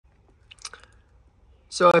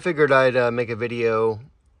So I figured I'd make a video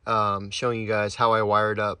showing you guys how I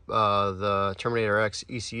wired up the Terminator X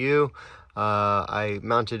ECU. I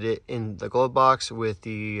mounted it in the glove box with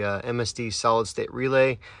the MSD solid state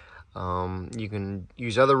relay. You can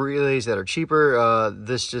use other relays that are cheaper.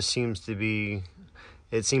 This just seems to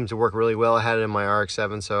work really well. I had it in my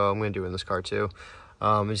RX-7, so I'm going to do it in this car too.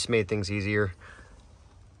 It just made things easier.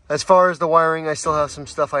 As far as the wiring, I still have some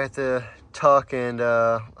stuff I have to tuck, and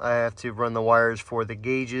I have to run the wires for the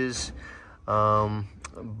gauges.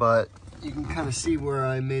 But you can kind of see where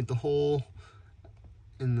I made the hole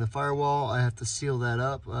in the firewall. I have to seal that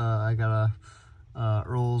up. I got a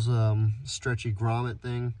Earl's stretchy grommet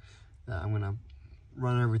thing that I'm gonna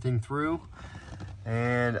run everything through.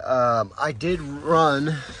 And I did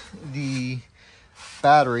run the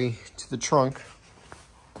battery to the trunk.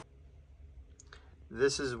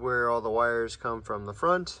 This is where all the wires come from the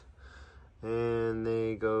front, and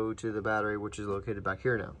they go to the battery, which is located back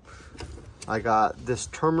here now. I got this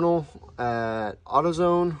terminal at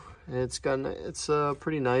AutoZone, and it's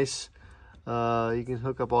pretty nice. You can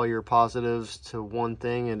hook up all your positives to one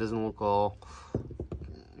thing. It doesn't look all,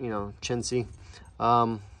 chintzy.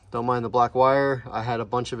 Don't mind the black wire. I had a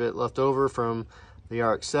bunch of it left over from the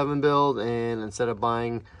RX-7 build, and instead of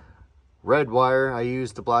buying red wire, I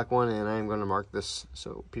used the black one, and I'm going to mark this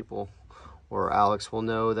so people or Alex will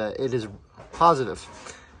know that it is positive.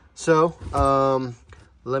 So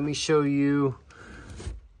let me show you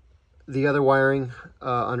the other wiring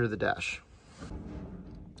under the dash.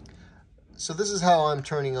 So this is how I'm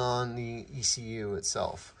turning on the ECU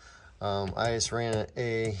itself. I just ran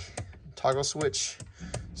a toggle switch,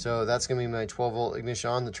 so that's going to be my 12-volt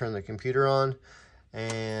ignition on to turn the computer on,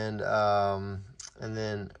 and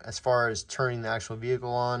then as far as turning the actual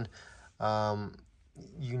vehicle on,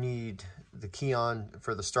 you need the key on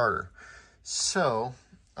for the starter. So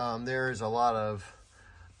there is a lot of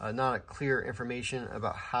not clear information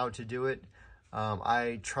about how to do it.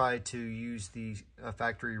 I tried to use the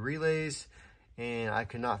factory relays, and I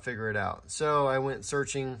could not figure it out. So I went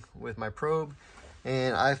searching with my probe,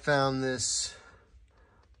 and I found this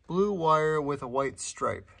blue wire with a white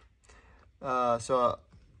stripe. So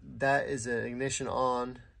that is an ignition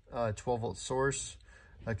on 12-volt source,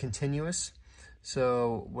 continuous.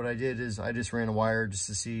 So what I did is I just ran a wire just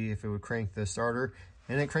to see if it would crank the starter,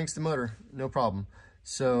 and it cranks the motor, no problem.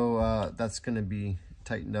 So that's going to be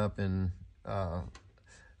tightened up and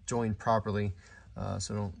joined properly.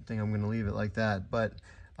 So I don't think I'm going to leave it like that. But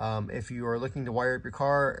if you are looking to wire up your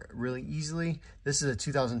car really easily, this is a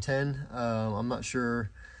 2010. I'm not sure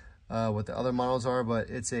what the other models are, but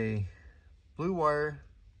it's a blue wire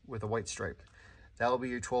with a white stripe. That will be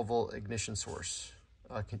your 12-volt ignition source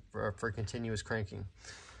for continuous cranking.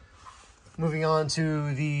 Moving on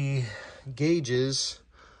to the gauges,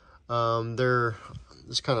 they're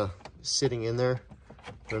just kind of sitting in there.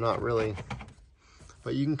 They're not really,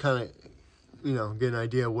 but you can kind of, get an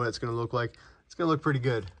idea of what it's going to look like. It's going to look pretty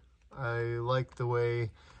good. I like the way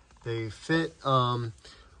they fit.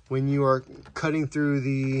 When you are cutting through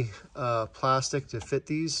the plastic to fit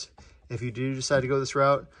these, if you do decide to go this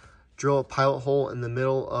route, drill a pilot hole in the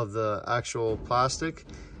middle of the actual plastic,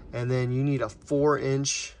 and then you need a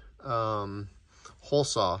 4-inch hole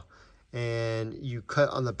saw, and you cut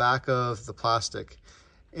on the back of the plastic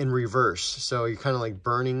in reverse. So you're kind of like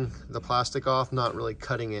burning the plastic off, not really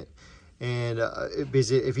cutting it. And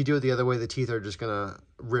if you do it the other way, the teeth are just gonna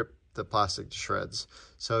rip the plastic to shreds.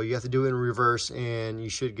 So you have to do it in reverse, and you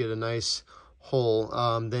should get a nice hole.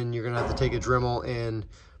 Then you're gonna have to take a Dremel, and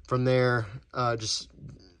from there, just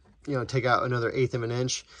take out another 1/8 of an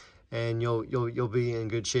inch, and you'll be in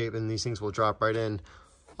good shape, and these things will drop right in.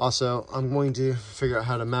 Also, I'm going to figure out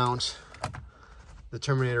how to mount the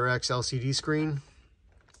Terminator X LCD screen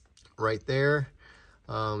right there,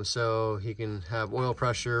 so he can have oil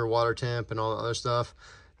pressure, water temp, and all the other stuff.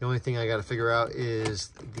 The only thing I got to figure out is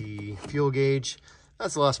the fuel gauge.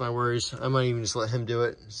 That's the last of my worries. I might even just let him do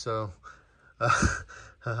it. So,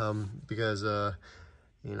 because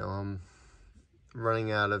I'm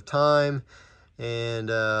running out of time, and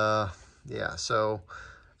yeah. So,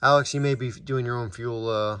 Alex, you may be doing your own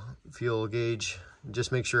fuel gauge.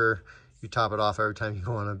 Just make sure you top it off every time you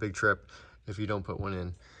go on a big trip if you don't put one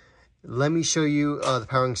in. Let me show you the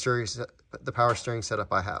power steering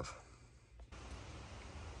setup I have.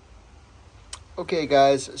 Okay,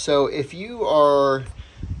 guys. So if you are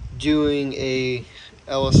doing a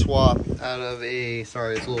LS swap out of a,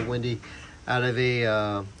 sorry, it's a little windy, out of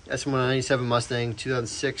a S197 Mustang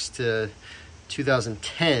 2006 to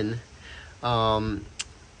 2010,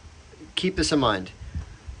 keep this in mind.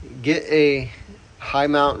 Get a high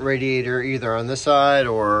mount radiator either on this side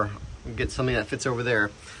or and get something that fits over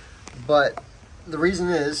there. But the reason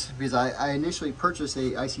is because I initially purchased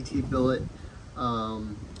a ICT billet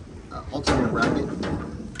alternator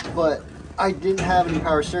bracket, but I didn't have any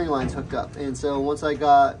power steering lines hooked up. And so once I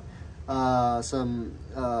got some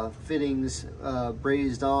fittings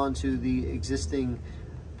brazed on to the existing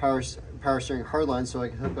power steering hard line, so I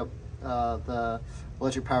could hook up the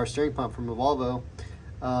electric power steering pump from a Volvo,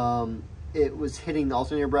 it was hitting the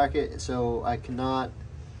alternator bracket, so I cannot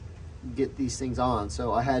get these things on.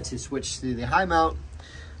 So I had to switch to the high mount,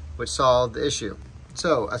 which solved the issue.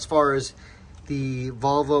 So as far as the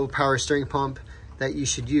Volvo power steering pump that you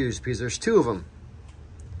should use, because there's two of them,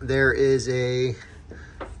 there is a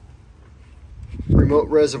remote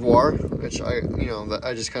reservoir, which I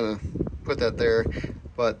just kind of put that there,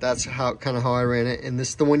 but that's how I ran it. And this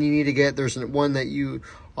is the one you need to get. There's one that you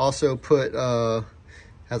also put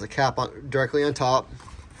has a cap on directly on top,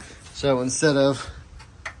 so instead of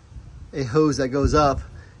a hose that goes up,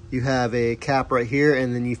 you have a cap right here,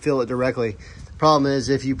 and then you fill it directly. The problem is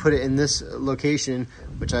if you put it in this location,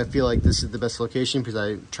 which I feel like this is the best location because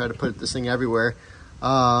I try to put this thing everywhere,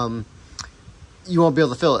 you won't be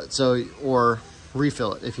able to fill it, so, or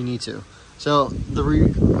refill it if you need to. So the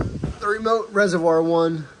remote reservoir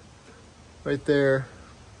one right there,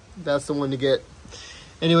 that's the one to get.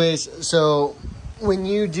 Anyways, so when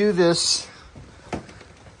you do this,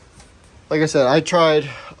 like I said, I tried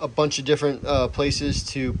a bunch of different places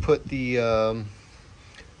to put the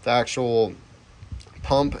actual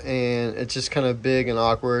pump, and it's just kind of big and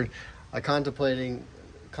awkward. I contemplated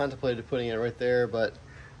putting it right there, but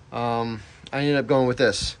I ended up going with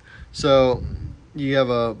this. So you have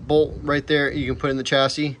a bolt right there you can put in the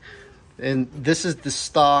chassis, and this is the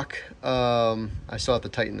stock, I still have to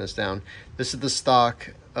tighten this down. This is the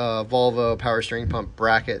stock Volvo power steering pump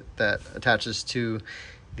bracket that attaches to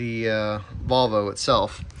the Volvo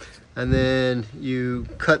itself. And then you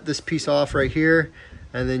cut this piece off right here,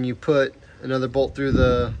 and then you put another bolt through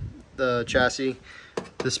the chassis,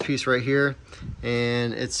 this piece right here,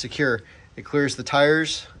 and it's secure. It clears the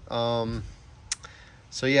tires. So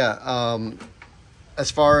yeah, as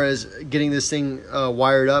far as getting this thing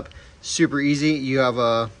wired up, super easy. You have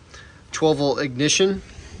a 12-volt ignition,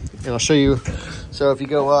 and I'll show you. So if you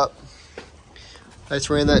go up, I just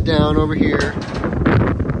ran that down over here,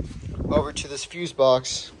 over to this fuse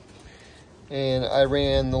box, and I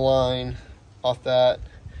ran the line off that.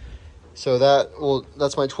 So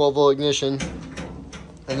that's my 12-volt ignition.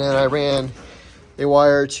 And then I ran a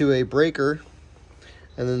wire to a breaker,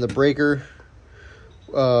 and then the breaker,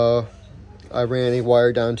 I ran a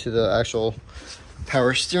wire down to the actual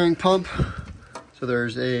power steering pump. So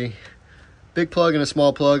there's a big plug and a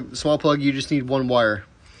small plug. The small plug, you just need one wire.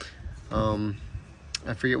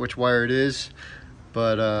 I forget which wire it is,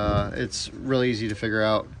 but it's really easy to figure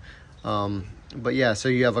out. But yeah, so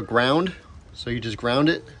you have a ground, so you just ground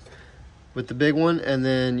it with the big one, and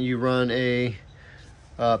then you run a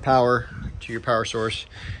power to your power source.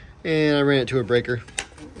 And I ran it to a breaker,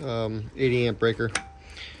 80 amp breaker.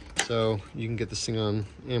 So you can get this thing on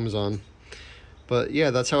Amazon. But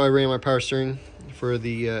yeah, that's how I ran my power steering for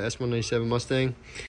the S197 Mustang.